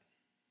glorified.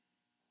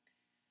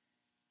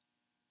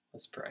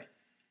 Let's pray.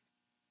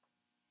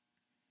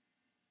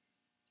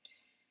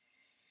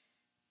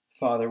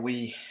 Father,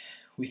 we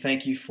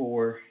thank you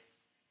for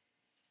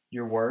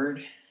your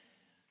word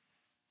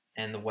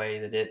and the way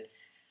that it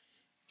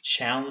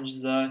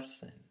challenges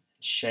us and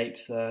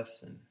shapes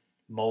us and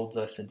molds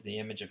us into the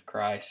image of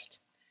Christ.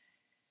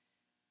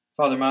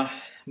 Father,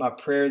 my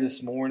prayer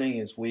this morning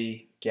as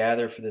we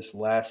gather for this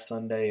last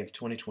Sunday of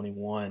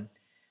 2021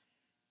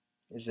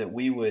 is that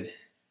we would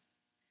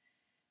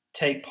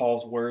take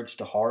Paul's words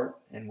to heart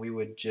and we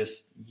would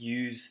just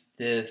use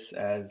this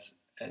as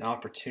an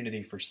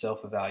opportunity for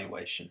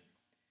self-evaluation.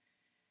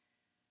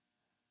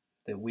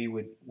 That we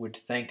would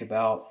think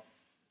about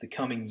the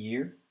coming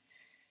year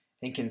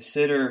and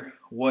consider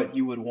what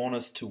you would want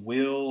us to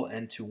will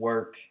and to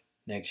work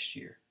next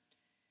year.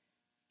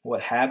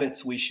 What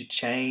habits we should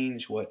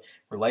change, what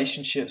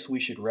relationships we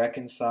should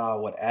reconcile,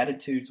 what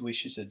attitudes we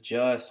should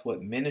adjust,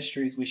 what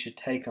ministries we should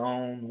take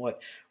on, what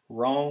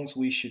wrongs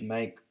we should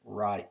make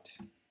right.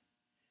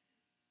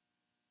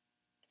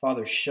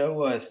 Father,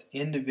 show us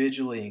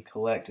individually and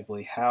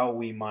collectively how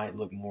we might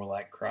look more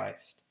like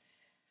Christ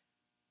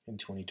in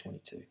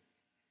 2022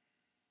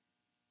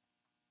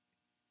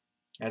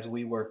 as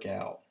we work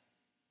out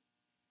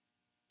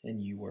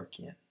and you work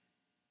in.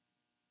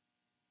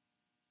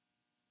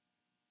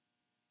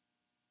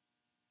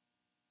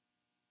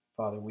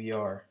 Father, we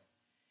are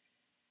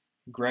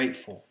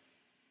grateful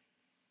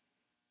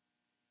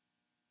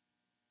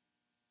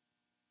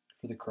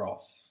for the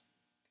cross.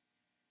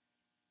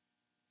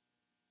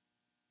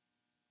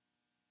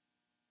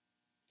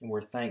 And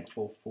we're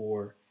thankful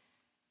for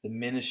the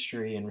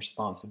ministry and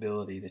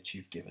responsibility that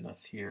you've given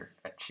us here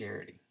at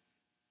Charity.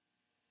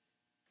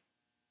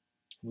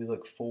 We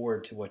look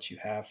forward to what you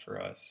have for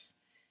us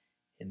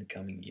in the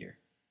coming year.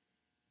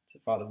 So,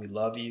 Father, we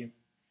love you.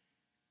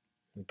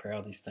 We pray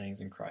all these things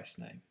in Christ's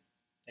name.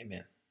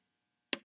 Amen.